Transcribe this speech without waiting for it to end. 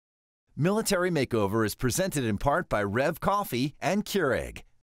Military Makeover is presented in part by Revv Coffee and Keurig.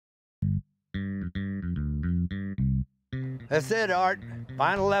 That's it, Art.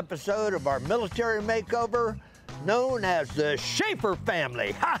 Final episode of our military makeover, known as the Schaeffer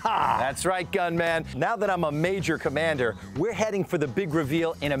family. Ha ha! That's right, gunman. Now that I'm a major commander, we're heading for the big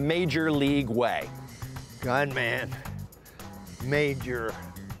reveal in a major league way. Gunman, major.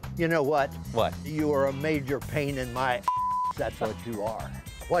 You know what? What? You are a major pain in my That's what you are.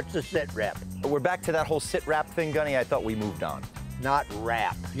 What's a sit rep? We're back to that whole sit rap thing, Gunny. I thought we moved on. Not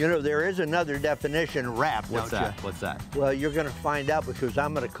rap. You know, there is another definition, rap, What's don't that? you? What's that? Well, you're going to find out because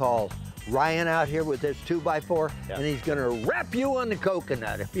I'm going to call Ryan out here with this 2x4, and he's going to wrap you on the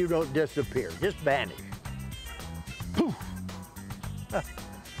coconut if you don't disappear. Just vanish. Poof. At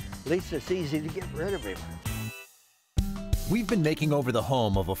least it's easy to get rid of him. We've been making over the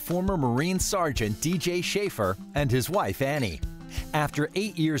home of a former Marine Sergeant, DJ Schaeffer, and his wife, Annie. After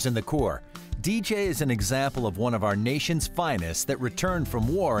 8 years in the Corps, DJ is an example of one of our nation's finest that returned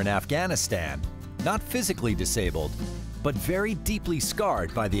from war in Afghanistan. Not physically disabled, but very deeply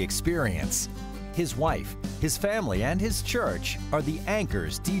scarred by the experience. His wife, his family, and his church are the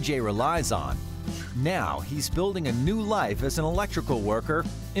anchors DJ relies on. Now he's building a new life as an electrical worker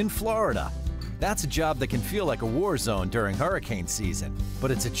in Florida. That's a job that can feel like a war zone during hurricane season,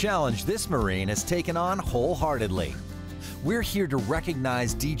 but it's a challenge this Marine has taken on wholeheartedly. We're here to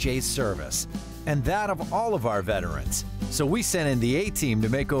recognize DJ's service and that of all of our veterans. So we sent in the A-team to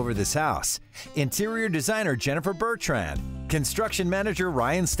make over this house. Interior designer Jennifer Bertrand, construction manager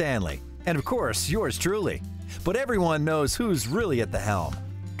Ryan Stanley, and of course, yours truly. But everyone knows who's really at the helm.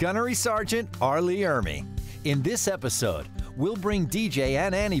 Gunnery Sergeant Arlie Ermy. In this episode, we'll bring DJ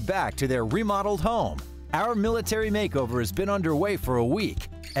and Annie back to their remodeled home. Our military makeover has been underway for a week,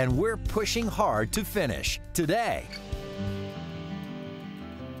 and we're pushing hard to finish today.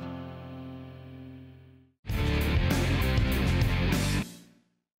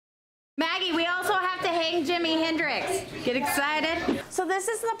 Maggie, we also have to hang Jimi Hendrix. Get excited? So this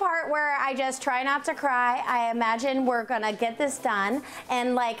is the part where I just try not to cry. I imagine we're gonna get this done,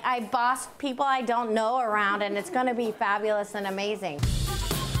 and like I boss people I don't know around, and it's gonna be fabulous and amazing.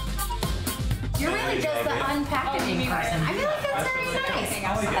 You're really just the unpackaging person. I feel like that's very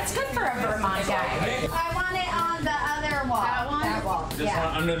nice. That's good for a Vermont guy. I want it on the other wall. That one? That wall. Just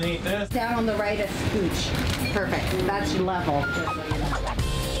underneath this? Down on the right of scooch. Perfect. That's level.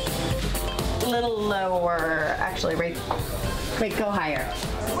 A little lower, actually, right. Wait, go higher.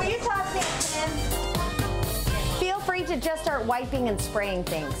 Will you toss it in? Feel free to just start wiping and spraying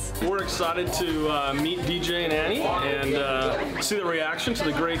things. We're excited to meet DJ and Annie and see the reaction to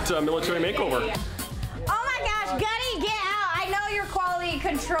the great military makeover. Oh my gosh, Gunny, get out. I know your quality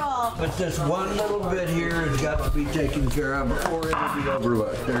control. But this one little bit here has got to be taken care of before it'll be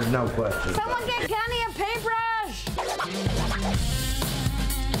overlooked. There's no question. Someone get Gunny a paintbrush.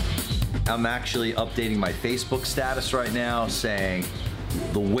 I'm actually updating my Facebook status right now saying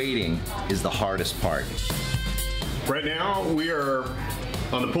the waiting is the hardest part. Right now, we are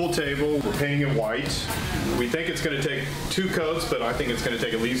on the pool table. We're painting it white. We think it's going to take 2 coats, but I think it's going to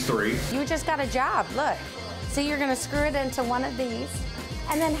take at least 3. You just got a job, look. So you're gonna screw it into one of these.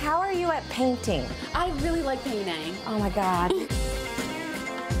 And then how are you at painting? I really like painting. Oh my God.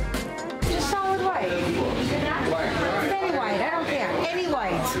 Just solid white. Any white, I don't care. Any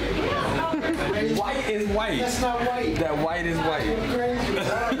white. White is white. That's not white. That white is white.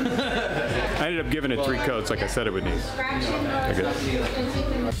 I ended up giving it 3 coats like I said it would need. Okay.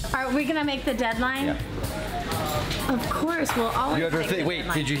 Are we gonna make the deadline? Yeah. Of course, we'll always You ever make the think, wait,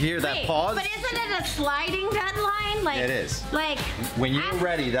 deadline. did you hear that Wait, pause? But isn't it a sliding deadline? Like, It is. Like When you're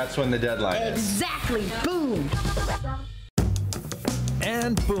ready, that's when the deadline is. Exactly, boom.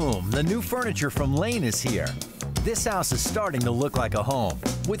 And boom, the new furniture from Lane is here. This house is starting to look like a home,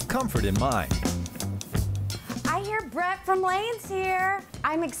 with comfort in mind. I hear Brett from Lane's here.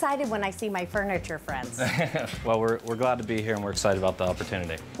 I'm excited when I see my furniture friends. Well, we're glad to be here and we're excited about the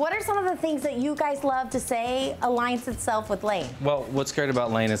opportunity. What are some of the things that you guys love to say aligns itself with Lane? Well, what's great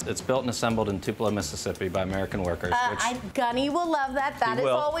about Lane is it's built and assembled in Tupelo, Mississippi by American workers. Gunny will love that. That is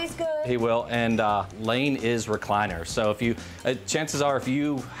always good. He will, and Lane is recliner. So if you, chances are if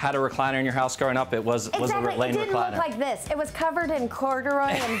you had a recliner in your house growing up, it was a Lane recliner. It didn't look like this. It was covered in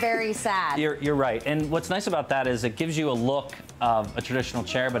corduroy and very sad. You're right, and what's nice about that is it gives you a look of a traditional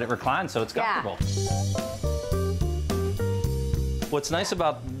chair, but it reclines, so it's comfortable. What's nice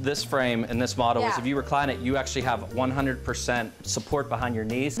about this frame and this model is if you recline it, you actually have 100% support behind your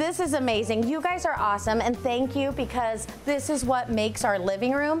knees. This is amazing. You guys are awesome, and thank you because this is what makes our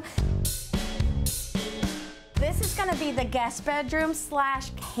living room. This is gonna be the guest bedroom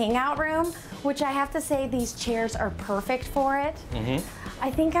slash hangout room, which I have to say these chairs are perfect for it. I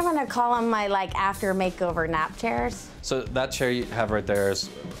think I'm gonna call them my after makeover nap chairs. So that chair you have right there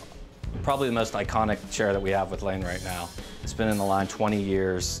is probably the most iconic chair that we have with Lane right now. It's been in the line 20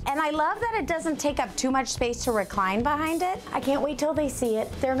 years. And I love that it doesn't take up too much space to recline behind it. I can't wait till they see it.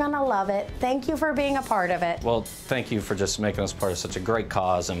 They're gonna love it. Thank you for being a part of it. Well, thank you for just making us part of such a great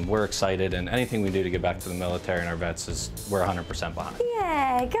cause, and we're excited, and anything we do to give back to the military and our vets we're 100% behind.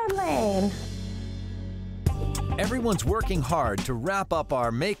 Yay, go Lane. Everyone's working hard to wrap up our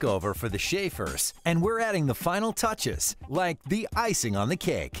makeover for the Schaeffers, and we're adding the final touches, like the icing on the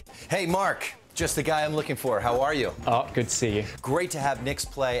cake. Hey, Mark. Just the guy I'm looking for. How are you? Oh, good to see you. Great to have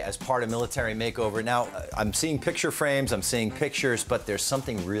NixPlay as part of Military Makeover. Now, I'm seeing picture frames, I'm seeing pictures, but there's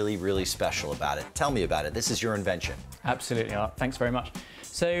something really, really special about it. Tell me about it. This is your invention. Absolutely, Art. Thanks very much.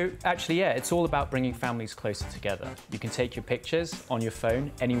 So actually, yeah, it's all about bringing families closer together. You can take your pictures on your phone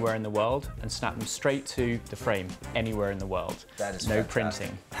anywhere in the world and snap them straight to the frame anywhere in the world. That is no fantastic.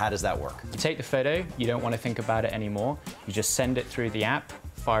 printing. How does that work? You take the photo, you don't want to think about it anymore. You just send it through the app,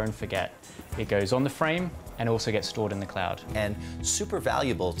 fire and forget. It goes on the frame and also gets stored in the cloud. And super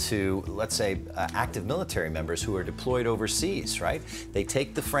valuable to, let's say, active military members who are deployed overseas, right? They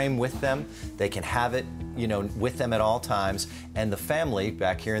take the frame with them, they can have it, with them at all times, and the family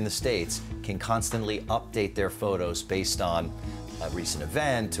back here in the States can constantly update their photos based on a recent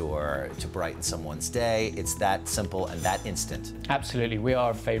event or to brighten someone's day. It's that simple and that instant. Absolutely, we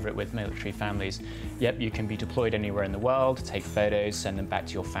are a favorite with military families. Yep, you can be deployed anywhere in the world, take photos, send them back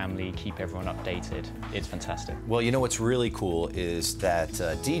to your family, keep everyone updated. It's fantastic. Well, what's really cool is that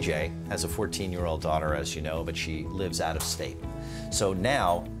DJ has a 14-year-old daughter, as you know, but she lives out of state. So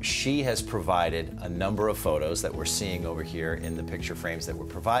now she has provided a number of photos that we're seeing over here in the picture frames that we're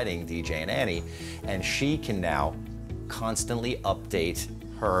providing DJ and Annie, and she can now constantly update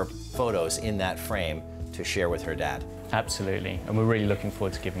her photos in that frame to share with her dad. Absolutely, and we're really looking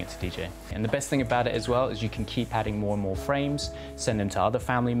forward to giving it to DJ. And the best thing about it as well is you can keep adding more and more frames, send them to other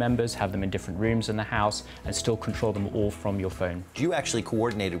family members, have them in different rooms in the house, and still control them all from your phone. You actually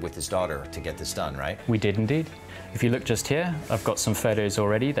coordinated with his daughter to get this done, right? We did indeed. If you look just here, I've got some photos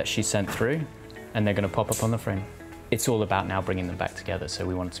already that she sent through, and they're going to pop up on the frame. It's all about now bringing them back together, so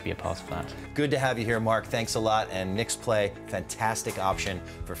we wanted to be a part of that. Good to have you here, Mark. Thanks a lot. And NixPlay, fantastic option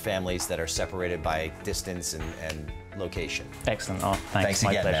for families that are separated by distance and location. Excellent. Oh, thanks.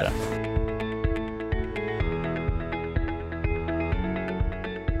 My again, pleasure. Man.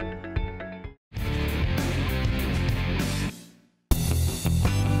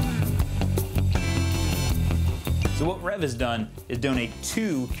 So what Revv has done is donate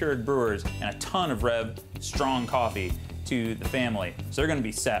 2 Keurig brewers and a ton of Revv strong coffee to the family. So they're gonna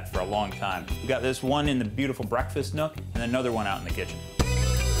be set for a long time. We've got this one in the beautiful breakfast nook and another one out in the kitchen.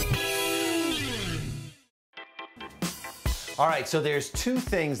 All right, so there's 2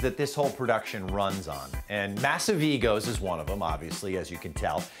 things that this whole production runs on. And massive egos is one of them, obviously, as you can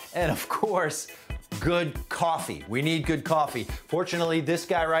tell. And of course, good coffee. We need good coffee. Fortunately, this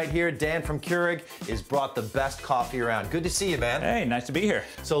guy right here, Dan from Keurig, has brought the best coffee around. Good to see you, man. Hey, nice to be here.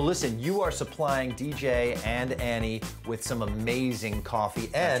 So listen, you are supplying DJ and Annie with some amazing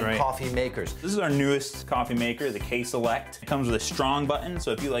coffee and coffee makers. This is our newest coffee maker, the K-Select. It comes with a strong button,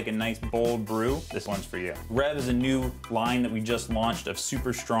 so if you like a nice bold brew, this one's for you. Revv is a new line that we just launched of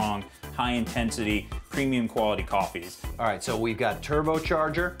super strong, high intensity, premium quality coffees. All right, so we've got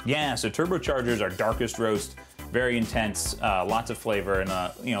turbocharger. Yeah, so turbochargers are darkest roast, very intense, lots of flavor, and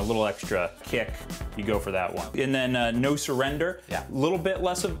a little extra kick. You go for that one. And then no surrender, a little bit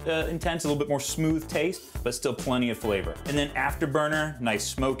less of intense, a little bit more smooth taste, but still plenty of flavor. And then afterburner, nice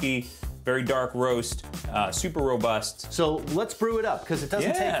smoky, very dark roast, super robust. So let's brew it up because it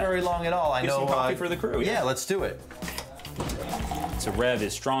doesn't take very long at all. I know. Some coffee for the crew. Yeah, let's do it. So Revv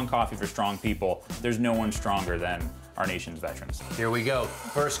is strong coffee for strong people. There's no one stronger than our nation's veterans. Here we go.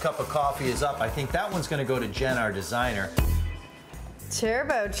 First cup of coffee is up. I think that one's gonna go to Jen, our designer.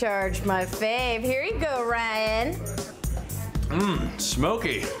 Turbocharged, my fave. Here you go, Ryan.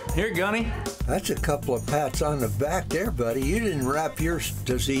 Smoky. Here, Gunny. That's a couple of pats on the back there, buddy. You didn't wrap your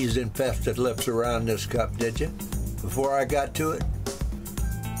disease-infested lips around this cup, did you? Before I got to it?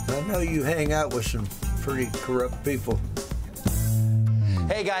 I know you hang out with some pretty corrupt people.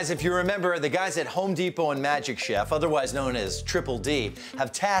 Hey guys, if you remember, the guys at Home Depot and Magic Chef, otherwise known as Triple D,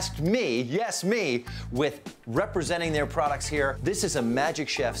 have tasked me, yes me, with representing their products here. This is a Magic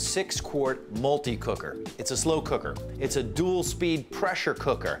Chef 6-quart multi-cooker. It's a slow cooker. It's a dual-speed pressure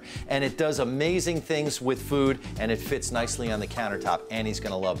cooker, and it does amazing things with food, and it fits nicely on the countertop. Annie's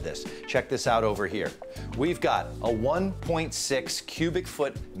gonna love this. Check this out over here. We've got a 1.6 cubic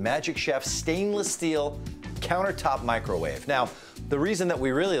foot Magic Chef stainless steel countertop microwave. Now, the reason that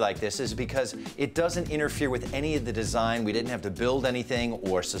we really like this is because it doesn't interfere with any of the design. We didn't have to build anything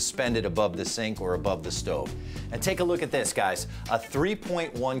or suspend it above the sink or above the stove. And take a look at this, guys. A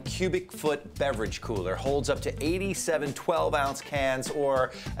 3.1 cubic foot beverage cooler holds up to 87 12-ounce cans,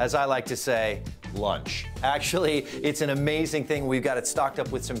 or as I like to say, lunch. Actually, it's an amazing thing. We've got it stocked up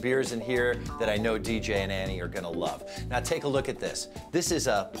with some beers in here that I know DJ and Annie are gonna love. Now take a look at this. This is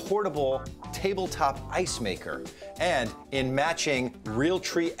a portable tabletop ice maker, and in matching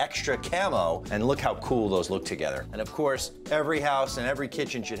Realtree Extra Camo, and look how cool those look together. And of course, every house and every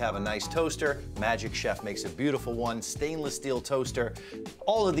kitchen should have a nice toaster. Magic Chef makes a beautiful one, stainless steel toaster.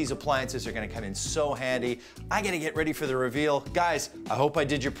 All of these appliances are gonna come in so handy. I gotta get ready for the reveal. Guys, I hope I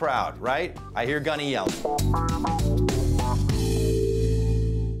did you proud, right? I hear Gunny yell.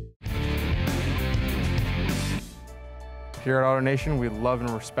 Here at AutoNation, we love and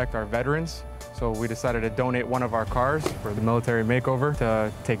respect our veterans. So we decided to donate one of our cars for the military makeover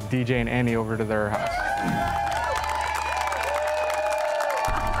to take DJ and Annie over to their house.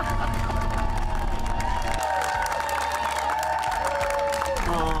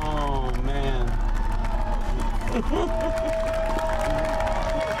 Oh, man.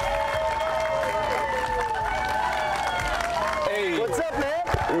 Hey. What's up, man?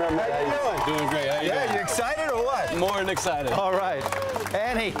 How you doing? Doing great. How you doing? You excited or what? More than excited. All right.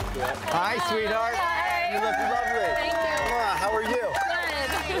 Annie. Hi, sweetheart. Hi. You look lovely. Thank you. Come on, how are you?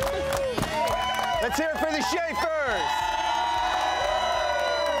 Good. Let's hear it for the Schaeffers.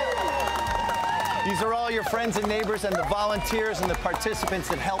 These are all your friends and neighbors and the volunteers and the participants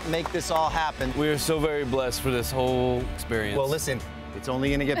that help make this all happen. We are so very blessed for this whole experience. Well, listen, it's only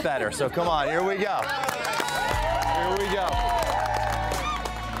going to get better. So come on, here we go. Here we go.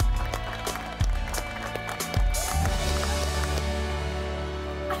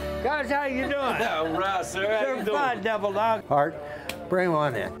 Guys, how you doing? All right, sir. How you doing? Devil Dog. Hart, bring him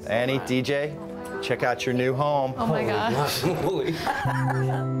on in. Annie, DJ, check out your new home. Oh my gosh.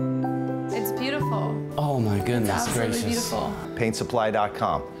 It's beautiful. Oh my goodness It's absolutely gracious. beautiful.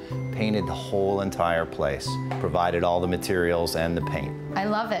 Paintsupply.com painted the whole entire place, provided all the materials and the paint. I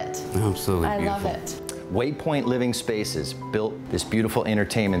love it. Absolutely I beautiful. love it. Waypoint Living Spaces built this beautiful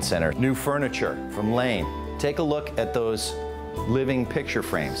entertainment center. New furniture from Lane. Take a look at those living picture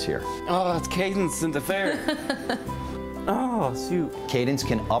frames here. Oh, it's Cadence in the fair. Oh, shoot. Cadence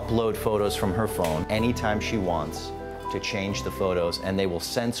can upload photos from her phone anytime she wants to change the photos, and they will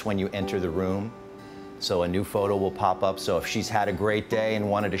sense when you enter the room. So a new photo will pop up. So if she's had a great day and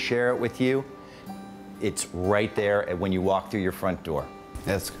wanted to share it with you, it's right there when you walk through your front door.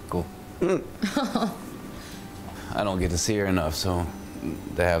 That's cool. I don't get to see her enough, so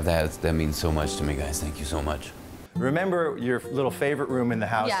to have that means so much to me, guys. Thank you so much. Remember your little favorite room in the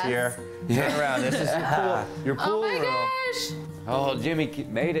house Yes. here? Turn around. This is your pool Oh my room. gosh. Oh, Jimmy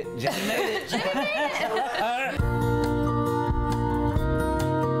made it. Jimmy made it. Jimmy made it.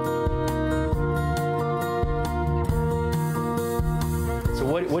 So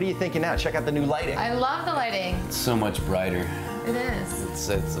what are you thinking now? Check out the new lighting. I love the lighting. It's so much brighter. It is.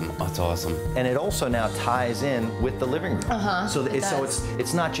 It's awesome. And it also now ties in with the living room. So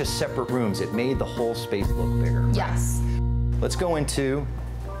it's not just separate rooms. It made the whole space look bigger. Yes. Let's go into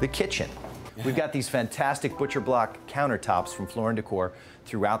the kitchen. We've got these fantastic butcher block countertops from Floor & Decor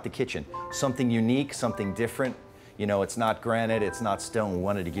throughout the kitchen. Something unique, something different. You know, it's not granite, it's not stone. We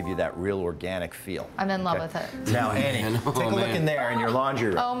wanted to give you that real organic feel. I'm in love with it. Now, Annie, take a look in there in your laundry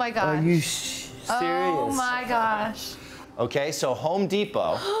room. Oh my gosh. Are you serious? Oh my gosh. Okay, so Home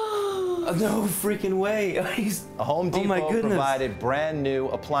Depot. No freaking way. Home Depot provided brand new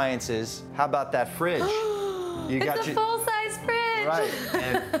appliances. How about that fridge? It's a full-size fridge. Right,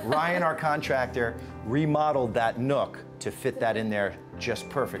 and Ryan, our contractor, remodeled that nook to fit that in there just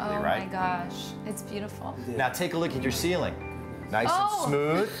perfectly, right? Oh my gosh, it's beautiful. Now take a look at your ceiling. Nice Oh. and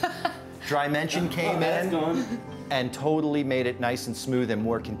smooth. Drymention came in and totally made it nice and smooth and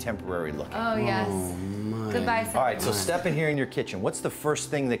more contemporary looking. Oh yes. Goodbye, Seth. All right, so step in here in your kitchen. What's the first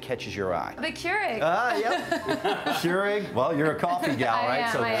thing that catches your eye? The Keurig. Yep. Keurig, well, you're a coffee gal, I right?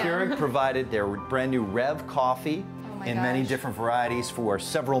 am, So I am. Keurig provided their brand new Revv coffee in many different varieties for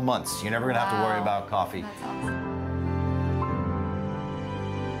several months. You're never gonna have to worry about coffee. That's awesome.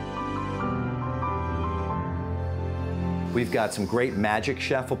 We've got some great Magic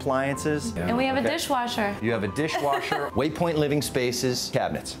Chef appliances. And we have a dishwasher. You have a dishwasher, Waypoint living spaces,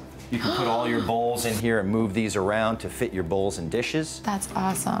 cabinets. You can put all your bowls in here and move these around to fit your bowls and dishes. That's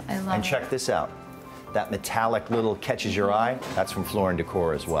awesome. I love it. And check this out. That metallic little catches your eye, that's from Floor &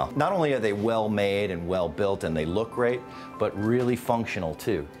 Decor as well. Not only are they well made and well built and they look great, but really functional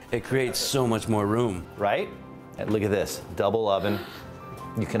too. It creates so much more room. Right? And look at this, double oven.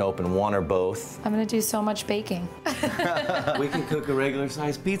 You can open one or both. I'm gonna do so much baking. We can cook a regular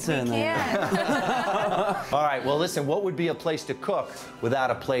sized pizza in there. All right, well listen, what would be a place to cook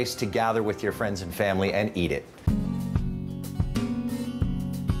without a place to gather with your friends and family and eat it?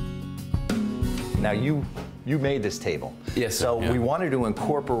 Now you made this table. Yes, sir. So we wanted to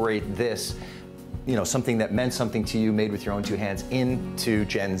incorporate this, you know, something that meant something to you, made with your own two hands, into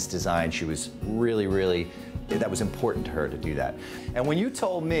Jen's design. She was really, that was important to her to do that. And when you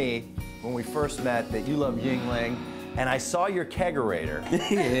told me, when we first met, that you love Yingling, and I saw your kegerator,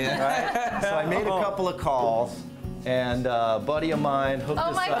 right? So I made a couple of calls, and a buddy of mine hooked us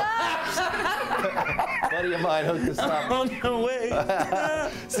up. Oh my gosh! Buddy of mine hooked us up. Oh, no way.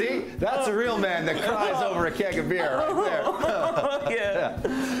 See, that's a real man that cries over a keg of beer right there. Yeah.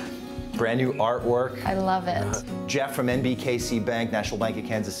 Brand new artwork. I love it. Jeff from NBKC Bank, National Bank of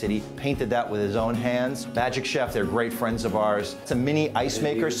Kansas City, painted that with his own hands. Magic Chef, they're great friends of ours. It's a mini ice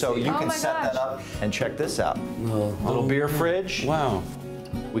maker, so you can set that up. And check this out. Little beer fridge. Wow.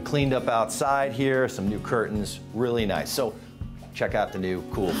 We cleaned up outside here, some new curtains, really nice. So check out the new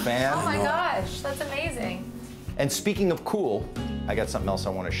cool fan. Oh my gosh, that's amazing. And speaking of cool, I got something else I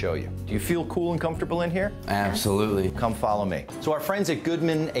want to show you. Do you feel cool and comfortable in here? Absolutely. Come follow me. So our friends at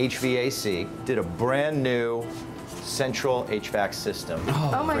Goodman HVAC did a brand new central HVAC system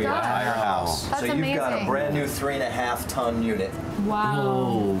for your entire house. That's so you've got a brand new 3.5-ton unit.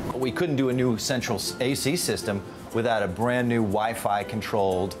 Wow. We couldn't do a new central AC system without a brand new Wi-Fi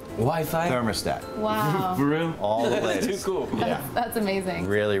controlled thermostat. Wow. For real? All the latest. That's too cool. Yeah. That's amazing.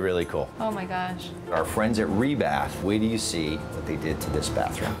 Really cool. Oh my gosh. Our friends at Rebath, wait till you see what they did to this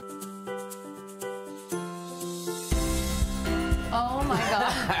bathroom. Oh my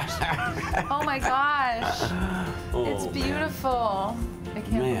gosh. Oh my gosh. It's beautiful. I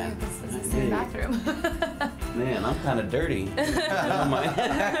can't believe this is the same bathroom. Man, I'm kind of dirty.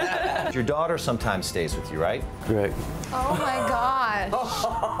 Your daughter sometimes stays with you, right? Correct. Oh my gosh.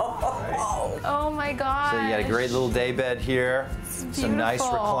 Oh my gosh. So you got a great little day bed here. Some nice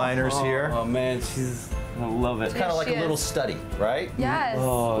recliners here. Oh man, I love it. It's kind of like a little study, right? Yes.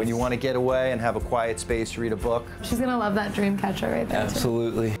 When you want to get away and have a quiet space to read a book. She's gonna love that dream catcher right there.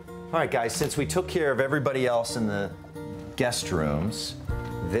 Absolutely. All right, guys, since we took care of everybody else in the guest rooms,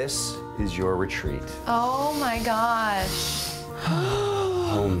 this is your retreat. Oh my gosh.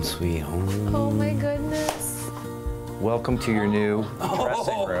 Home sweet home. Oh my goodness. Welcome to your new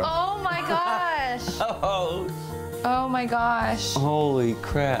dressing room. Oh my gosh. Oh my gosh. Holy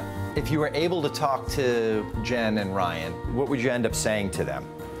crap. If you were able to talk to Jen and Ryan, what would you end up saying to them?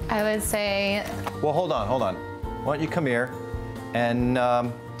 I would say... Well, hold on. Why don't you come here and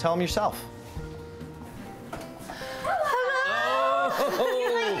tell them yourself.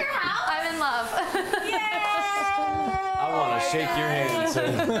 I'm in love. I want to shake your hand, sir.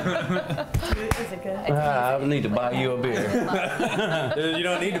 Is it good? I need to buy you a beer. You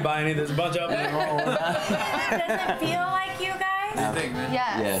don't need to buy any. There's a bunch of them. Does it feel like you guys?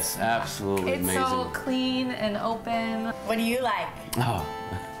 Yes. Yes, absolutely It's amazing. so clean and open. What do you like? Oh,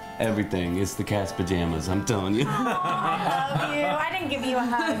 everything. It's the cat's pajamas, I'm telling you. Oh, I love you. I didn't give you a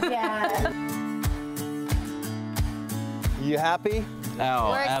hug yet. You happy?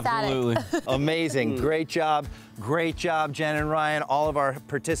 Oh, We're absolutely. Amazing. Great job, Jen and Ryan, all of our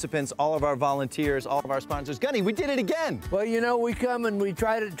participants, all of our volunteers, all of our sponsors. Gunny, we did it again. Well, you know, we come and we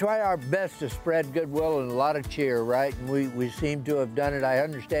try our best to spread goodwill and a lot of cheer, right? And we seem to have done it. I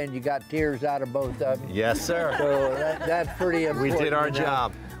understand you got tears out of both of them. Yes, sir. So that's pretty important. We did our you know?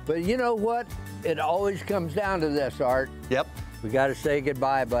 job. But you know what? It always comes down to this, Art. Yep. We got to say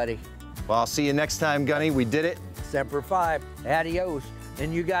goodbye, buddy. Well, I'll see you next time, Gunny. We did it. Semper Fi. Adios.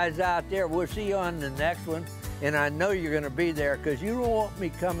 And you guys out there, we'll see you on the next one. And I know you're going to be there because you don't want me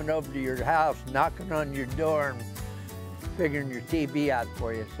coming over to your house, knocking on your door and figuring your TV out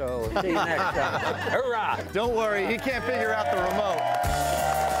for you. So see you next time. Hurrah! Don't worry, he can't figure out the remote.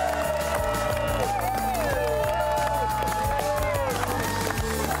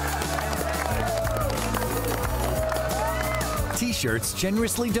 T-shirts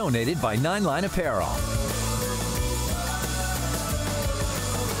generously donated by 9 Line Apparel.